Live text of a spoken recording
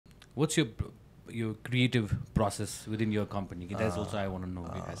What's your creative process within your company? That's also I want to know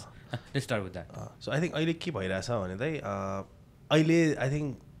because let's start with that. So I think अहिले के भइरहेछ भने चाहिँ अहिले I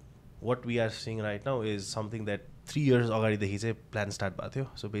think what we are seeing right now is something that 3 years अगाडिदेखि चाहिँ plan start भएको थियो.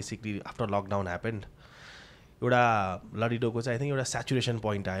 So basically after lockdown happened, एउटा लडिडोको चाहिँ आई थिङ्क एउटा सेचुरेसन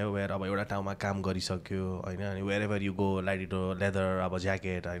पोइन्ट आयो वेयर अब एउटा ठाउँमा काम गरिसक्यो होइन अनि where ever you go लडिडो leather अब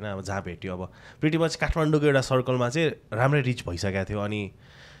ज्याकेट होइन अब जहाँ भेट्यो अब प्रिटी मच काठमाडौँको एउटा सर्कलमा चाहिँ राम्रै रिच भइसकेको थियो अनि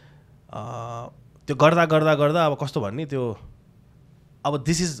त्यो गर्दा गर्दा गर्दा अब कस्तो भन्ने त्यो अब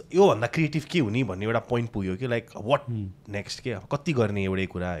दिस इज योभन्दा क्रिएटिभ के हुने भन्ने एउटा पोइन्ट पुग्यो कि लाइक वाट नेक्स्ट के अब कति गर्ने एउटै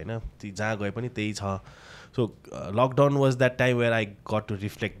कुरा होइन त्यो जहाँ गए पनि त्यही छ. So lockdown was that time where I got to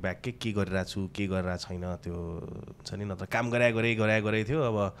reflect back के गरिरहेको छु के गरिरहेको छैन त्यो छ नि. नत्र काम गरे थियो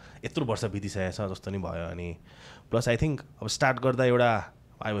अब यत्रो वर्ष बितिसकेको छ जस्तो नि भयो. अनि प्लस आई थिङ्क अब स्टार्ट गर्दा एउटा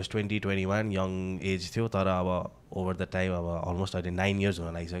आई वाज 20-21 यङ एज थियो तर अब ओभर द टाइम अब अलमोस्ट अहिले 9 years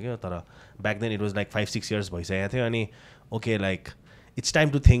हुन लागिसक्यो तर back then it was like 5-6 years भइसकेको थियो. अनि okay like it's time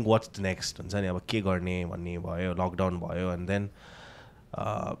to think what's next हुन्छ नि अब के गर्ने भन्ने भयो. लकडाउन भयो and then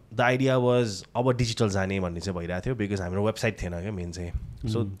the idea was अब डिजिटल जाने भन्ने चाहिँ भइरहेको थियो बिकज हाम्रो वेबसाइट थिएन क्या मेन चाहिँ.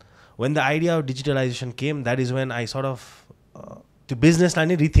 So when the idea of digitalisation came that is when I sort of त्यो बिजनेसलाई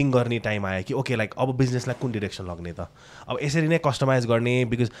नै रिथिङ्क गर्ने टाइम आयो कि ओके लाइक अब बिजनेसलाई कुन डिरेक्सन लग्ने त अब यसरी नै कस्टमाइज गर्ने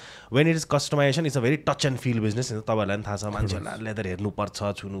because when it is customisation it's a very touch and feel business. तपाईँहरूलाई पनि थाहा छ मान्छेहरूलाई लेदर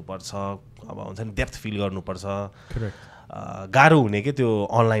हेर्नुपर्छ छुनुपर्छ अब हुन्छ नि डेप्थ फिल गर्नुपर्छ. गाह्रो हुने कि त्यो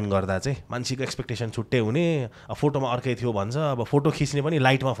अनलाइन गर्दा चाहिँ मान्छेको एक्सपेक्टेसन छुट्टै हुने. फोटोमा अर्कै थियो भन्छ अब फोटो खिच्ने पनि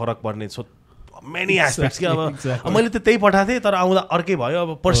लाइटमा फरक पर्ने. सो मेनी एस्पेक्ट्स कि अब मैले त त्यही पठाएको थिएँ तर आउँदा अर्कै भयो.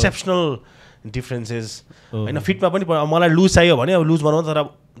 अब पर्सेप्सनल डिफ्रेन्सेस होइन फिटमा पनि मलाई लुज चाहियो भने अब लुज बनाउनु तर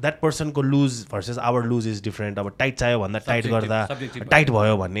that पर्सनको loose versus our loose is different. अब टाइट चाहियो भन्दा टाइट गर्दा टाइट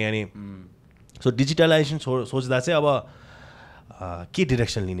भयो भन्ने. अनि सो डिजिटलाइजेसन सोच्दा चाहिँ अब के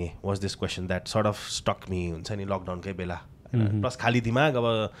डिरेक्सन लिने was this question that sort of stock me हुन्छ नि लकडाउनकै बेला. प्लस खाली दिमाग अब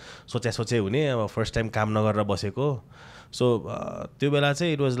सोचे हुने अब फर्स्ट टाइम काम नगरेर बसेको. सो त्यो बेला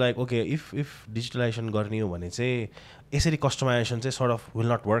चाहिँ it was like okay if digitalisation गर्ने हो भने चाहिँ यसरी कस्टमाइजेसन चाहिँ sort of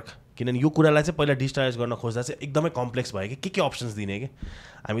will not work किनभने यो कुरालाई चाहिँ पहिला डिजिटलाइज गर्न खोज्दा चाहिँ एकदमै कम्प्लेक्स भयो कि के अप्सन्स दिने कि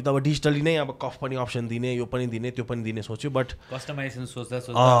हामी त अब डिजिटली नै अब कफ पनि अप्सन दिने यो पनि दिने त्यो पनि दिने सोच्यो. बट कस्टमाइजेसन सोच्दा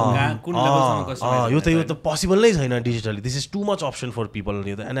यो त पोसिबल नै छैन digitally. This is too much option for people.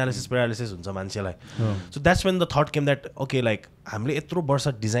 यो त एनालिसिस पेरालिसिस हुन्छ मान्छेलाई. So that's when the thought came that okay like हामीले यत्रो वर्ष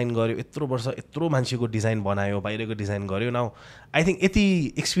डिजाइन गऱ्यो यत्रो वर्ष यत्रो मान्छेको डिजाइन बनायो बाहिरको डिजाइन गऱ्यो. नाउ आई थिङ्क यति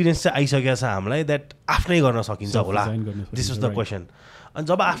एक्सपिरियन्स चाहिँ आइसकेको छ हामीलाई द्याट आफ्नै गर्न सकिन्छ होला. This is the question. अनि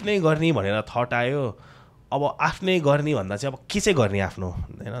जब आफ्नै गर्ने भनेर थट आयो अब आफ्नै गर्ने भन्दा चाहिँ अब के चाहिँ गर्ने आफ्नो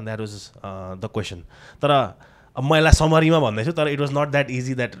होइन द्याट वाज द क्वेसन. तर अब म यसलाई समरीमा भन्दैछु तर it was not that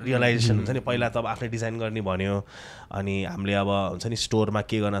easy that realisation हुन्छ नि. पहिला त अब आफ्नै डिजाइन गर्ने भन्यो अनि हामीले अब हुन्छ नि स्टोरमा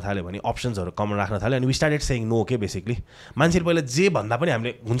के गर्न थाल्यो भने अप्सन्सहरू कमन राख्न थाल्यो. अनि वी स्टार्टेड सेइङ नो के बेसिकली मान्छेले पहिला जे भन्दा पनि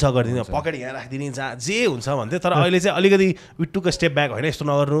हामीले हुन्छ गरिदिने पकेट यहाँ राखिदिने जहाँ जे हुन्छ भन्थ्यो. तर अहिले चाहिँ अलिकति we took a step back होइन यस्तो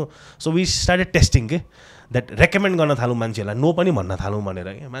नगर्नु. सो वी स्टार्टेड टेस्टिङ के द्याट रेकमेन्ड गर्न थालौँ मान्छेलाई नो पनि भन्न थालौँ भनेर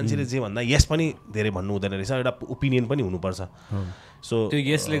क्या. मान्छेले जे भन्दा यस पनि धेरै भन्नु हुँदैन रहेछ एउटा ओपिनियन पनि हुनुपर्छ. सो त्यो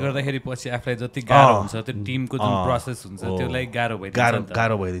यसले गर्दाखेरि पछि आफूलाई जति गाह्रो हुन्छ त्यो टिमको जुन प्रोसेस हुन्छ त्यसलाई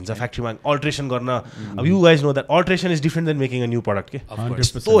गाह्रो भइदिन्छ. फ्याक्ट्रीमा अल्ट्रेसन गर्न अब you guys know that alteration is different then making a new product के.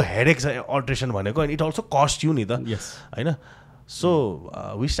 यस्तो हेडेक छ अल्ट्रेसन भनेको and it also cost you नि त होइन. So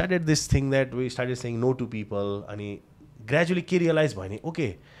we started this thing that we started saying no to people. अनि gradually के realise भयो नि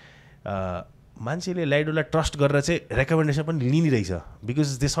ओके मान्छेले लाइडोलाई ट्रस्ट गरेर चाहिँ रेकमेन्डेसन पनि लिने रहेछ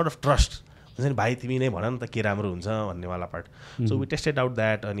because they sort of trust हुन्छ नि भाइ तिमी नै भन न त के राम्रो हुन्छ भन्नेवाला part. So we tested out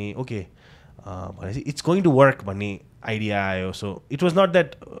that अनि ओके भनेपछि इट्स गोइङ टु वर्क भन्ने आइडिया आयो. So it was not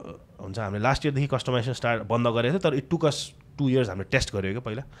that हुन्छ हामीले लास्ट इयरदेखि कस्टमाइजेसन स्टार्ट बन्द गरेको थियो तर इट टुक अस 2 years हामीले टेस्ट गऱ्यो क्या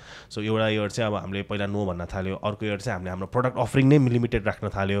पहिला. सो एउटा इयर चाहिँ अब हामीले पहिला नो भन्न थाल्यो अर्को इयर चाहिँ हामीले हाम्रो प्रडक्ट अफरिङ नै लिमिटेड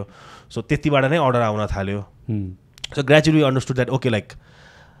राख्न थाल्यो. सो त्यतिबाट नै अर्डर आउन थाल्यो. So gradually understood that okay like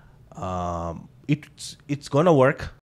it's gonna work